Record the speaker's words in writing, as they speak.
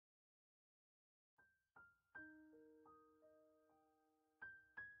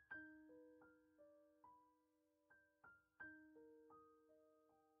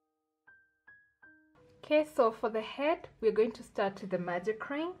Okay, so for the head, we're going to start with the magic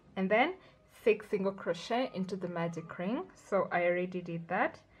ring and then 6 single crochet into the magic ring. So I already did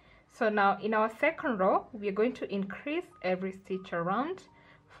that. So now in our second row, we're going to increase every stitch around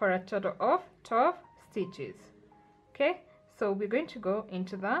for a total of 12 stitches. Okay, so we're going to go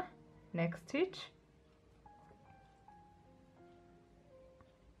into the next stitch.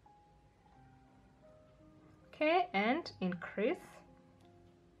 Okay, and increase.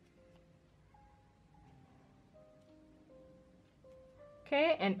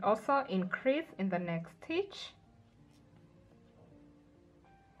 Okay, and also increase in the next stitch.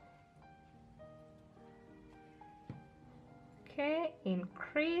 Okay,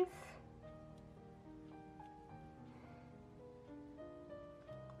 increase.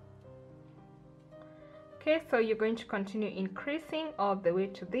 Okay, so you're going to continue increasing all the way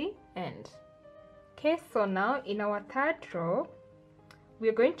to the end. Okay, so now in our third row,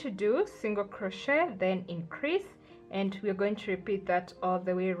 we're going to do single crochet, then increase, and we're going to repeat that all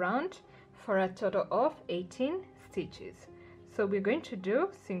the way around for a total of 18 stitches. So we're going to do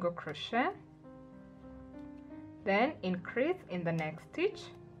single crochet, then increase in the next stitch,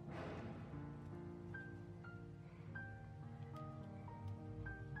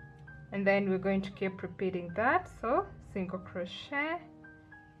 and then we're going to keep repeating that. So single crochet,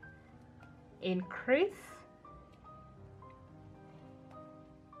 increase,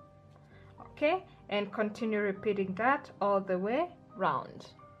 okay, and continue repeating that all the way round.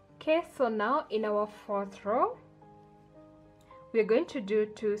 Okay, so now in our fourth row, we're going to do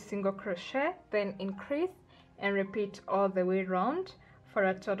 2 single crochet, then increase and repeat all the way round for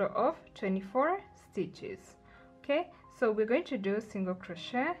a total of 24 stitches. Okay, so we're going to do single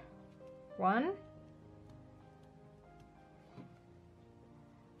crochet, 1,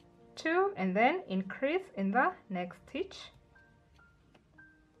 2, and then increase in the next stitch.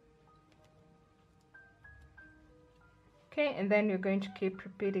 Okay, and then you're going to keep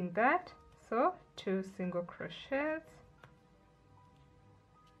repeating that. So 2 single crochets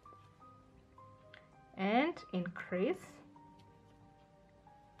and increase.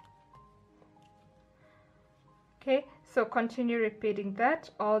 Okay, so continue repeating that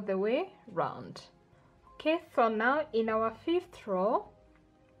all the way round. Okay, so now in our fifth row,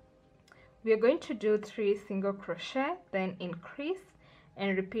 we are going to do 3 single crochet, then increase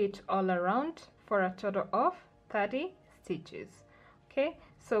and repeat all around for a total of 30 stitches. Okay,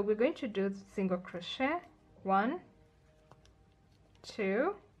 so we're going to do single crochet, 1,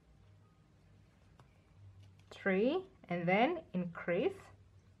 2, 3, and then increase,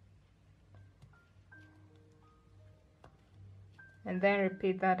 and then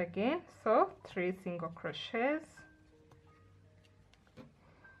repeat that again. So 3 single crochets,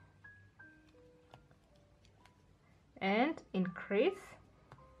 and increase,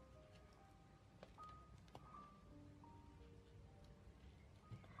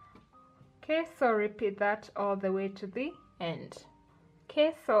 okay, so repeat that all the way to the end.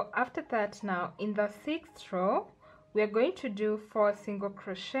 Okay, so after that, now in the sixth row, we are going to do 4 single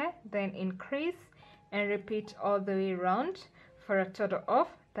crochet, then increase and repeat all the way around for a total of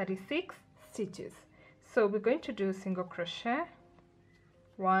 36 stitches. So we're going to do single crochet,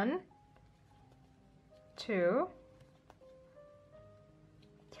 1, 2,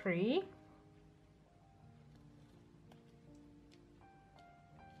 3,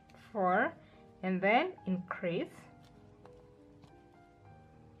 4, and then increase,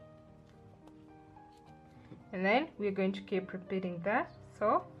 and then we're going to keep repeating that.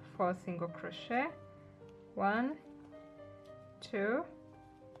 So 4 single crochet, 1, 2,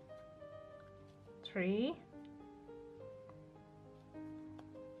 3,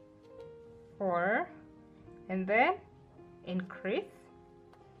 4, and then increase,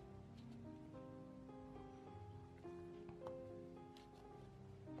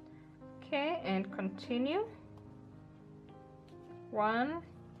 okay, and continue, 1,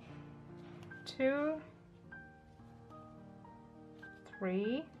 2,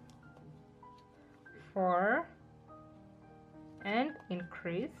 3, 4, and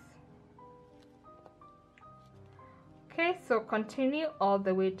increase. Okay, so continue all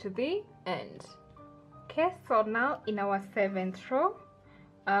the way to the end. Okay, so now in our seventh row,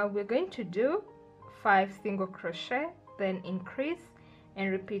 we're going to do 5 single crochet, then increase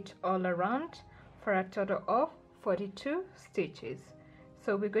and repeat all around for a total of 42 stitches.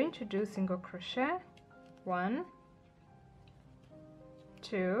 So we're going to do single crochet, 1,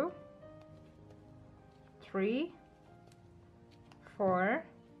 2, 3, 4,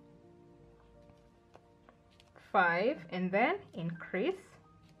 5, and then increase,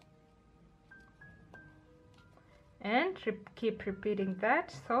 and keep repeating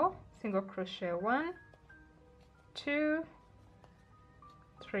that. So single crochet, 1, 2,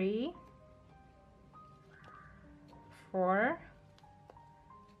 3, 4,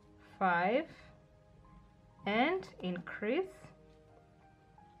 5, and increase.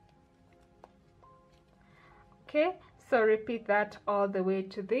 Okay, so repeat that all the way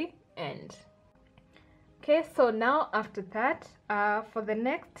to the end. Okay, so now after that, for the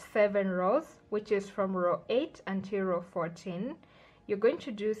next 7 rows, which is from row 8 until row 14, you're going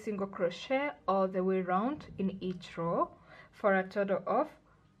to do single crochet all the way around in each row for a total of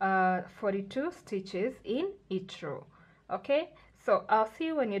 42 stitches in each row. Okay, so I'll see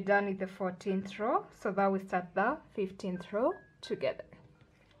you when you're done with the 14th row, so that we start the 15th row together.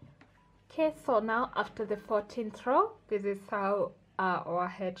 Okay, so now after the 14th row, this is how our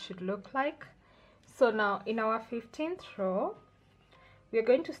head should look like. So now in our 15th row, we're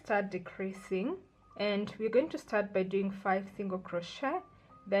going to start decreasing, and we're going to start by doing 5 single crochet,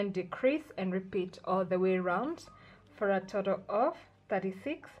 then decrease and repeat all the way around for a total of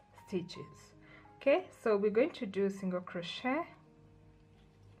 36 stitches. Okay, so we're going to do single crochet,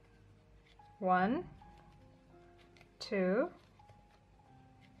 1, 2,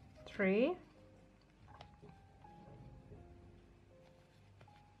 3,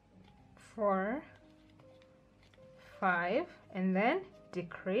 4, 5, and then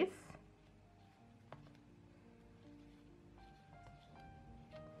decrease,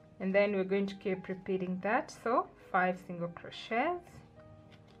 and then we're going to keep repeating that. So 5 single crochets,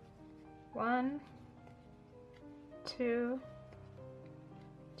 1, 2,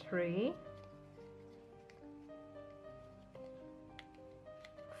 3,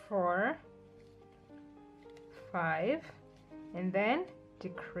 4, 5, and then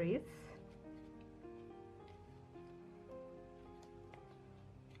decrease,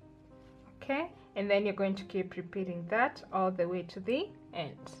 okay, and then you're going to keep repeating that all the way to the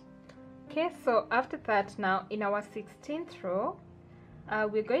end. Okay, so after that, now in our 16th row,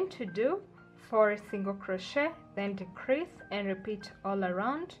 we're going to do 4 single crochet, then decrease and repeat all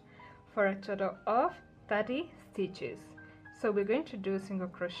around for a total of 30 stitches. So we're going to do single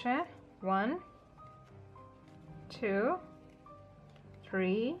crochet, 1, 2,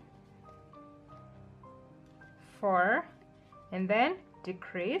 3, 4, and then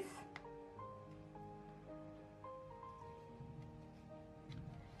decrease,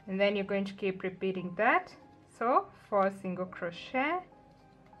 and then you're going to keep repeating that. So 4 single crochet,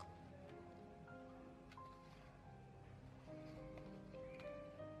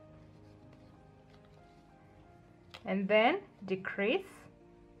 and then decrease,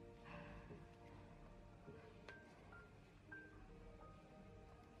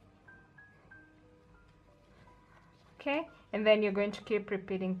 okay, and then you're going to keep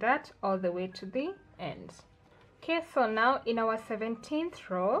repeating that all the way to the end. Okay, so now in our 17th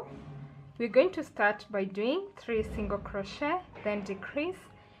row, we're going to start by doing 3 single crochet, then decrease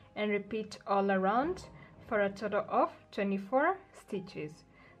and repeat all around for a total of 24 stitches.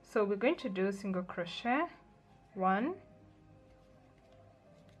 So we're going to do single crochet, 1,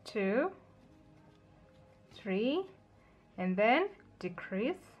 2, 3, and then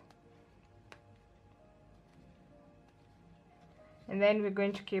decrease, and then we're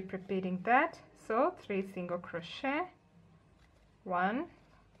going to keep repeating that. So 3 single crochet, 1,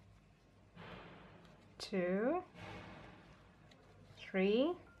 2,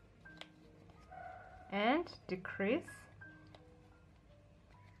 3, and decrease,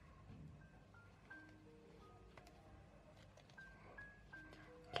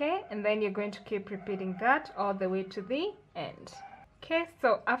 okay, and then you're going to keep repeating that all the way to the end. Okay,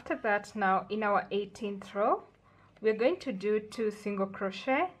 so after that, now in our 18th row, we're going to do 2 single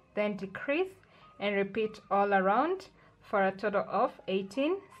crochet, then decrease and repeat all around for a total of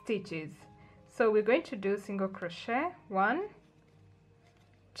 18 stitches. So we're going to do single crochet, 1,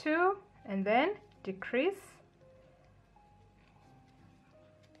 2, and then decrease,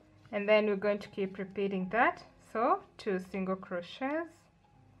 and then we're going to keep repeating that. So 2 single crochets,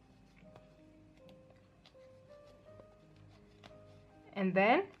 and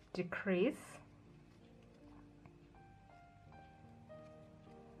then decrease,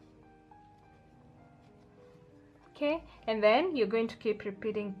 okay, and then you're going to keep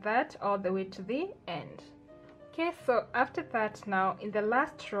repeating that all the way to the end. Okay, so after that, now in the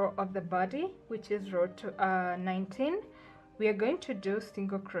last row of the body, which is row 19, we are going to do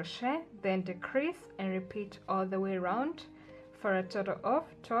single crochet, then decrease and repeat all the way around for a total of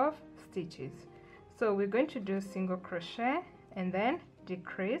 12 stitches. So we're going to do single crochet and then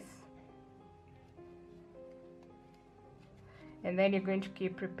decrease, and then you're going to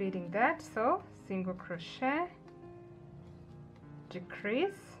keep repeating that. So single crochet,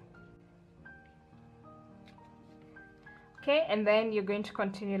 decrease, Okay, and then you're going to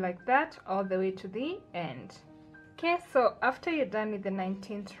continue like that all the way to the end. Okay, so after you're done with the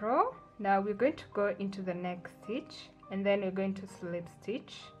 19th row, now we're going to go into the next stitch, and then we're going to slip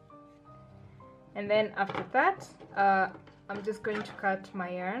stitch. And then after that, I'm just going to cut my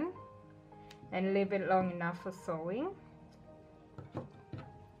yarn and leave it long enough for sewing.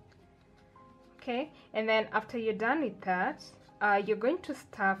 Okay, and then after you're done with that, you're going to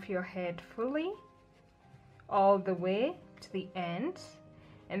stuff your head fully all the way to the end,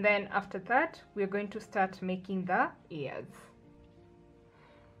 and then after that we're going to start making the ears.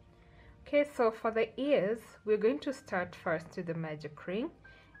 Okay, so for the ears we're going to start first with the magic ring,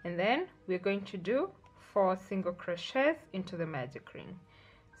 and then we're going to do 4 single crochets into the magic ring.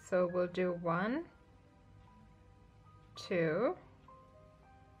 So we'll do 1, 2,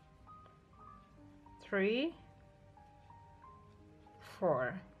 3,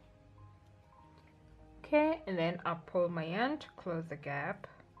 4. Okay, and then I'll pull my yarn to close the gap.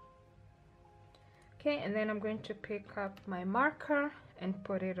 Okay, and then I'm going to pick up my marker and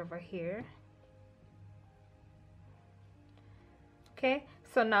put it over here. Okay,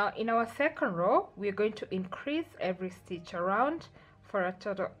 so now in our second row we're going to increase every stitch around for a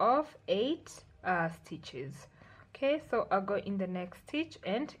total of 8 stitches. Okay, so I'll go in the next stitch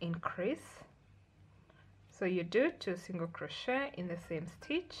and increase. So you do 2 single crochet in the same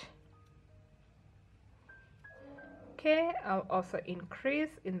stitch. Okay, I'll also increase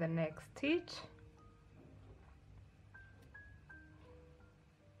in the next stitch.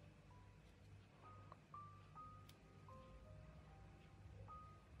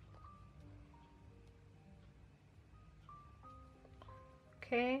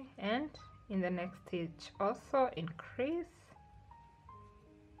 Okay, and in the next stitch also increase.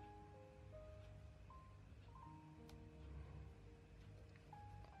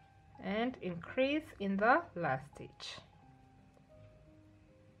 And increase in the last stitch.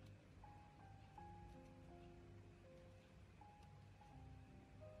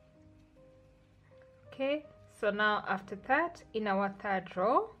 Okay, so now after that in our third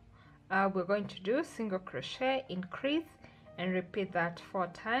row we're going to do single crochet, increase, and repeat that 4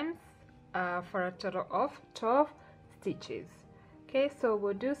 times for a total of 12 stitches. Okay, so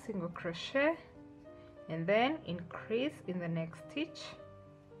we'll do single crochet and then increase in the next stitch.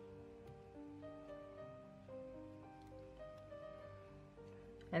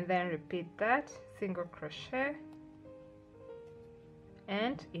 And then repeat that, single crochet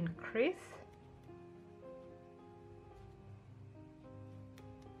and increase.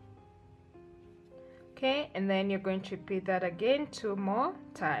 Okay, and then you're going to repeat that again 2 more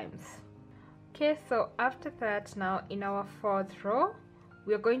times. Okay, so after that, now in our fourth row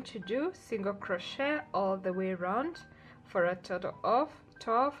we're going to do single crochet all the way around for a total of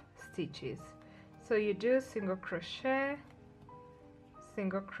 12 stitches. So you do single crochet,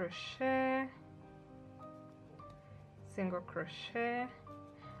 single crochet, single crochet.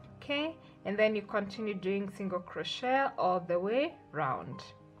 Okay, and then you continue doing single crochet all the way round.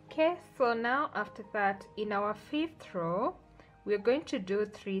 Okay, so now after that in our fifth row we're going to do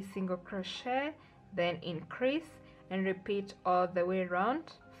 3 single crochet, then increase and repeat all the way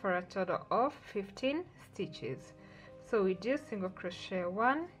around for a total of 15 stitches. So we do single crochet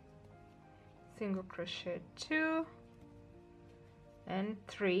 1, single crochet 2 and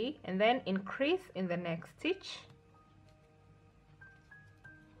 3, and then increase in the next stitch,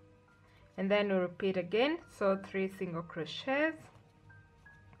 and then we repeat again, so 3 single crochets,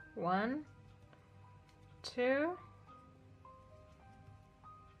 1, 2,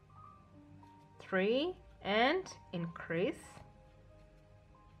 3, and increase.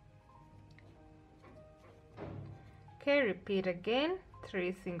 Okay, repeat again,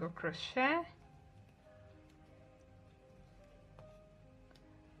 3 single crochet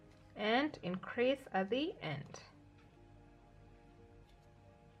and increase at the end.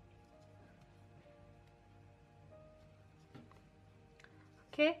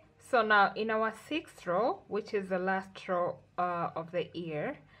 Okay, so now in our sixth row, which is the last row of the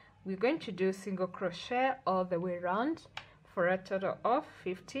ear, we're going to do single crochet all the way around for a total of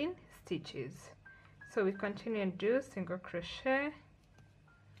 15 stitches. So we continue and do single crochet,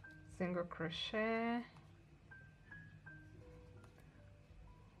 single crochet,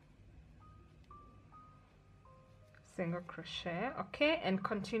 single crochet, okay, and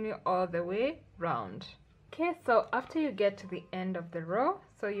continue all the way round. Okay, so after you get to the end of the row,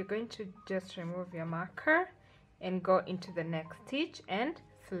 so you're going to just remove your marker and go into the next stitch and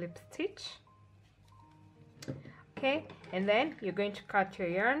slip stitch. Okay, and then you're going to cut your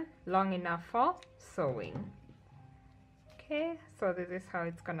yarn long enough for sewing. Okay, so this is how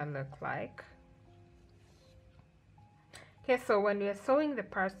it's gonna look like. Okay, so when we are sewing the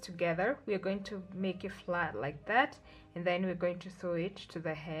parts together, we are going to make it flat like that, and then we're going to sew it to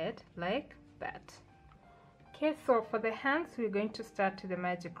the head like that. Okay, so for the hands, we're going to start to the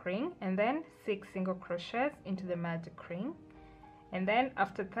magic ring and then 6 single crochets into the magic ring. And then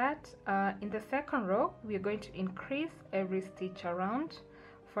after that, in the second row, we're going to increase every stitch around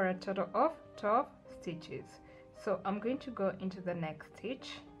for a total of 12 stitches. So I'm going to go into the next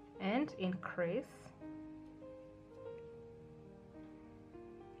stitch and increase.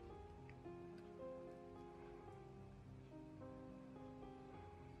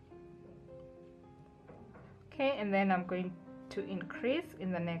 Okay, and then I'm going to increase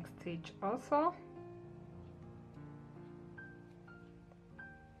in the next stitch also.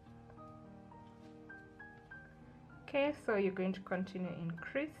 Okay, so you're going to continue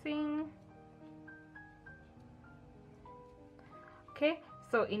increasing. Okay,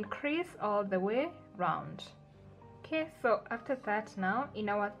 so increase all the way round. Okay, so after that, now in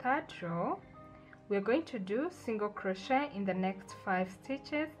our third row, we're going to do single crochet in the next 5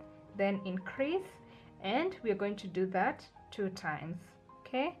 stitches, then increase, and we're going to do that 2 times.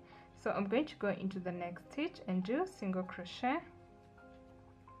 Okay, so I'm going to go into the next stitch and do single crochet,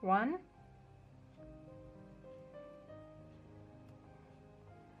 1,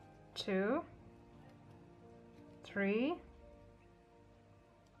 2, 3,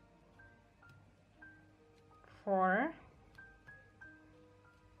 4,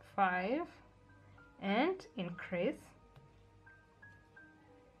 5, and increase.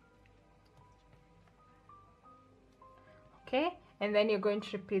 Okay, and then you're going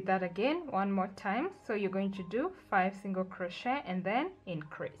to repeat that again one more time. So you're going to do 5 single crochet and then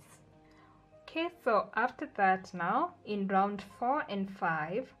increase. Okay, so after that, now in round 4 and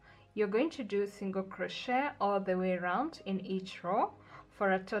 5, you're going to do single crochet all the way around in each row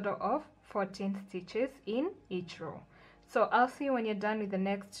for a total of 14 stitches in each row. So I'll see you when you're done with the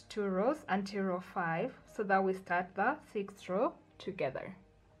next 2 rows until row 5, so that we start the 6th row together.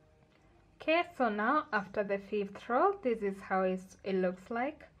 Okay, so now after the 5th row, this is how it looks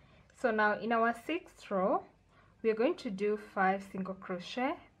like. So now in our 6th row, we're going to do 5 single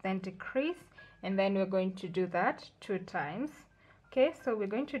crochet, then decrease, and then we're going to do that 2 times. Okay, so we're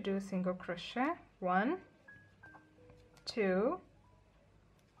going to do single crochet, 1, 2,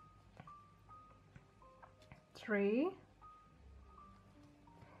 3,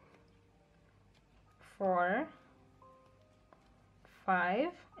 4, 5,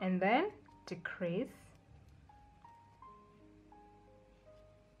 and then decrease.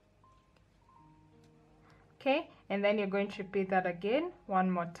 Okay, and then you're going to repeat that again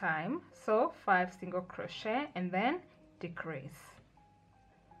one more time. So 5 single crochet and then decrease.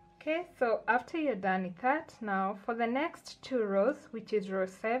 Okay, so after you're done with that, now for the next 2 rows, which is row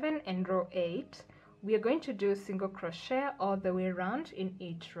 7 and row 8, we are going to do single crochet all the way around in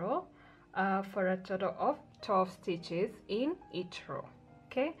each row for a total of 12 stitches in each row.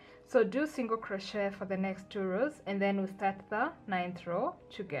 Okay, so do single crochet for the next 2 rows and then we'll start the 9th row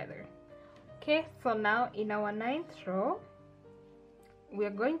together. Okay, so now in our 9th row, we are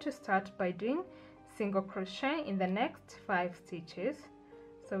going to start by doing single crochet in the next 5 stitches.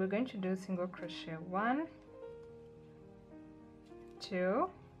 So we're going to do single crochet, 1, 2,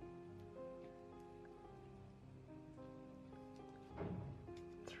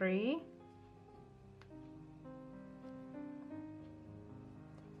 3,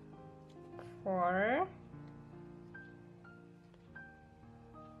 4,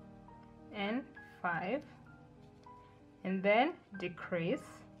 and 5, and then decrease.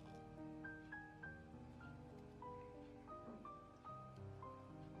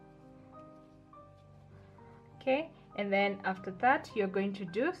 Okay, and then after that you're going to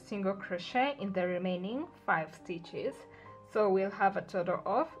do single crochet in the remaining 5 stitches, so we'll have a total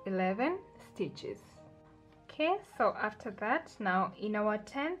of 11 stitches. Okay, so after that, now in our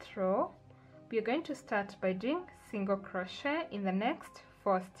 10th row, we're going to start by doing single crochet in the next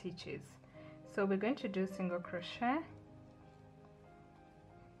 4 stitches. So we're going to do single crochet,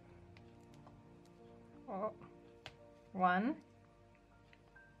 1,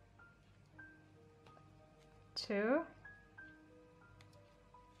 2,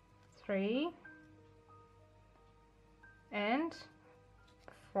 3, and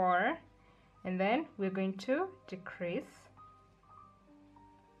 4, and then we're going to decrease.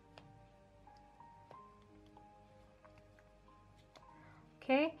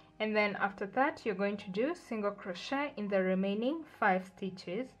 Okay, and then after that you're going to do single crochet in the remaining 5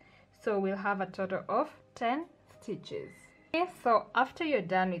 stitches, so we'll have a total of 10 stitches. Okay, so after you're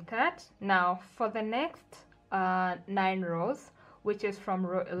done with that, now for the next 9 rows, which is from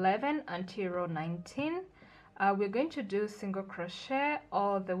row 11 until row 19, we're going to do single crochet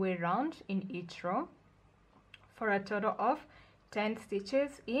all the way around in each row for a total of 10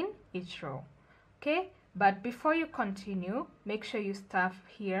 stitches in each row. Okay, but before you continue, make sure you start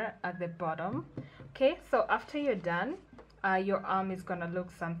here at the bottom. Okay, so after you're done, your arm is gonna look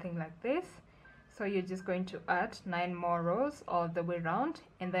something like this. So you're just going to add 9 more rows all the way around,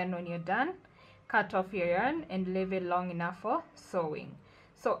 and then when you're done, cut off your yarn and leave it long enough for sewing.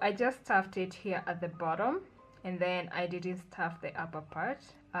 So I just stuffed it here at the bottom, and then I didn't stuff the upper part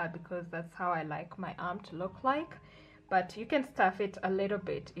because that's how I like my arm to look like, but you can stuff it a little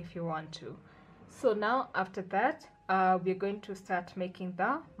bit if you want to. So now after that, we're going to start making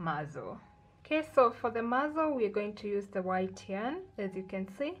the muzzle. Okay, so for the muzzle, we're going to use the white yarn, as you can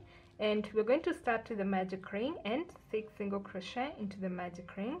see, and we're going to start with the magic ring and 6 single crochet into the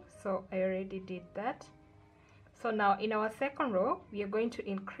magic ring. So I already did that. So now in our second row, we are going to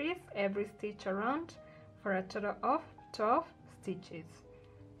increase every stitch around for a total of 12 stitches.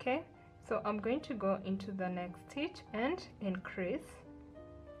 Okay, so I'm going to go into the next stitch and increase.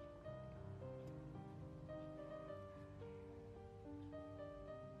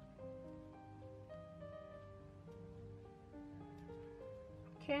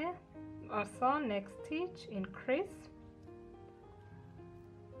 Okay, also next stitch, increase.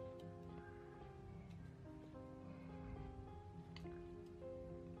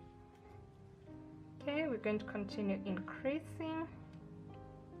 Okay, we're going to continue increasing.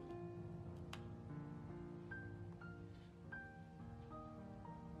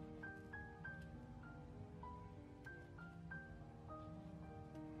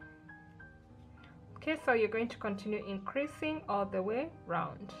 Okay, so you're going to continue increasing all the way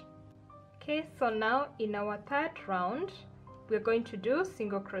round. Okay, so now in our third round, we're going to do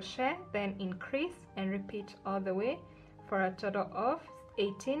single crochet, then increase and repeat all the way for a total of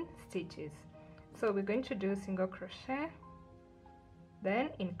 18 stitches. So we're going to do single crochet, then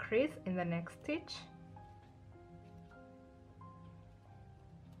increase in the next stitch.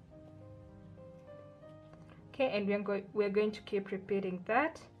 Okay, and we're going to keep repeating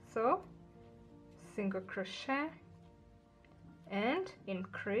that. So single crochet and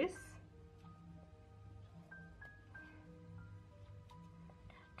increase.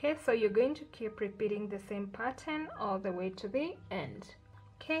 Okay, so you're going to keep repeating the same pattern all the way to the end.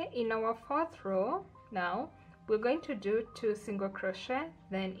 Okay, in our fourth row now, we're going to do 2 single crochet,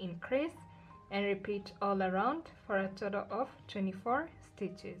 then increase and repeat all around for a total of 24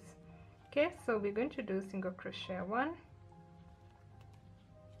 stitches. Okay, so we're going to do single crochet 1,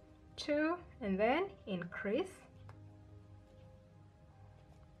 2, and then increase.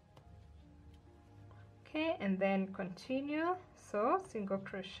 Okay, and then continue. So single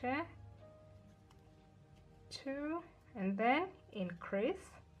crochet, 2, and then increase.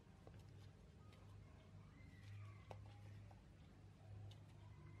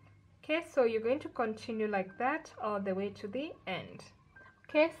 Okay, so you're going to continue like that all the way to the end.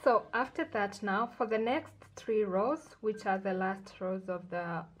 Okay, so after that, now for the next 3 rows, which are the last rows of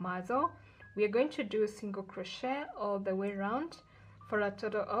the muzzle, we are going to do single crochet all the way around for a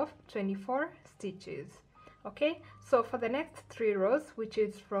total of 24 stitches. Okay, so for the next 3 rows, which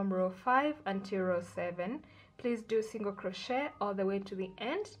is from row 5 until row 7, please do single crochet all the way to the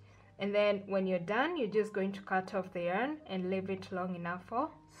end, and then when you're done, you're just going to cut off the yarn and leave it long enough for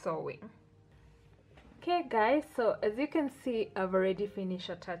sewing. Okay guys, so as you can see, I've already finished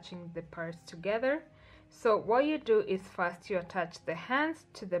attaching the parts together. So what you do is first you attach the hands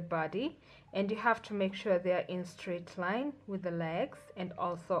to the body, and you have to make sure they are in straight line with the legs and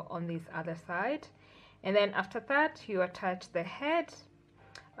also on this other side. And then after that, you attach the head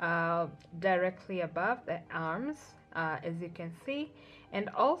directly above the arms, as you can see. And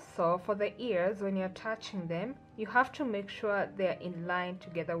also for the ears, when you're attaching them, you have to make sure they're in line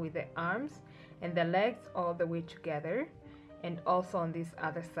together with the arms and the legs all the way together, and also on this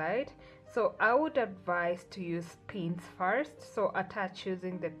other side. So I would advise to use pins first, so attach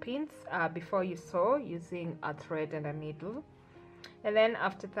using the pins before you sew using a thread and a needle. And then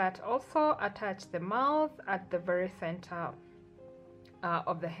after that, also attach the mouth at the very center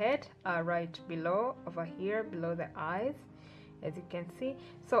of the head, right below, over here below the eyes, as you can see.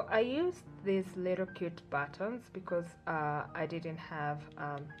 So I used these little cute buttons because I didn't have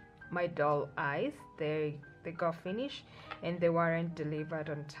my doll eyes. They got finished and they weren't delivered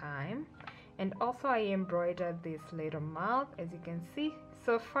on time. And also I embroidered this little mouth, as you can see.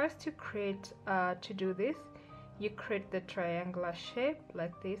 So first you create, to do this, you create the triangular shape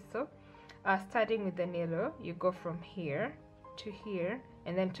like this. So starting with the needle, you go from here to here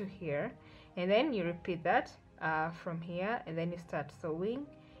and then to here, and then you repeat that from here, and then you start sewing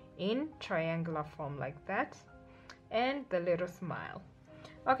in triangular form like that, and the little smile.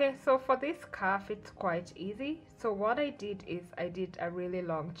 Okay, so for this scarf it's quite easy. So what I did is I did a really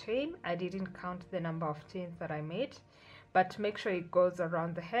long chain. I didn't count the number of chains that I made, but make sure it goes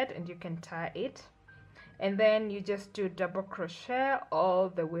around the head and you can tie it. And then you just do double crochet all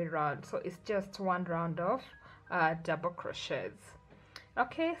the way around. So it's just one round of double crochets.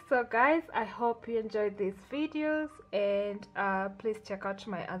 Okay, so guys, I hope you enjoyed these videos, and please check out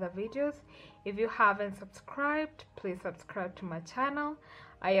my other videos. If you haven't subscribed, please subscribe to my channel.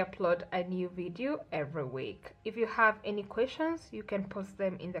 I upload a new video every week. If you have any questions, you can post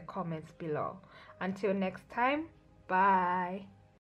them in the comments below. Until next time, bye.